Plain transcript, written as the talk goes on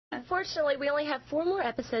unfortunately, we only have 4 more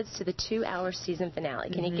episodes to the 2-hour season finale.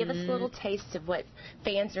 Can you give us a little taste of what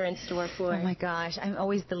fans are in store for? Oh, my gosh. I'm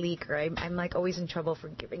always the leaker. I'm like, always in trouble for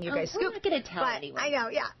giving you guys scoop. We're not going to tell anyone. I know,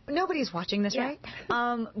 yeah. Nobody's watching this, right?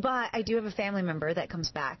 But I do have a family member that comes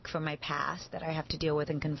back from my past that I have to deal with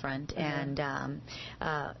and confront. And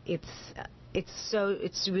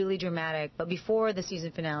it's really dramatic. But before the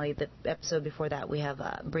season finale, the episode before that, we have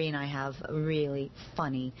Bree and I have a really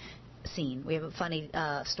funny scene. We have a funny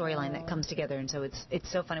storyline that comes together, and so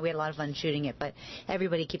it's so funny. We had a lot of fun shooting it, but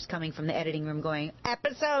everybody keeps coming from the editing room going,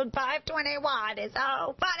 episode 521 is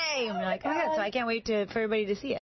so funny. And we're like, oh, yeah, so I can't wait for everybody to see it.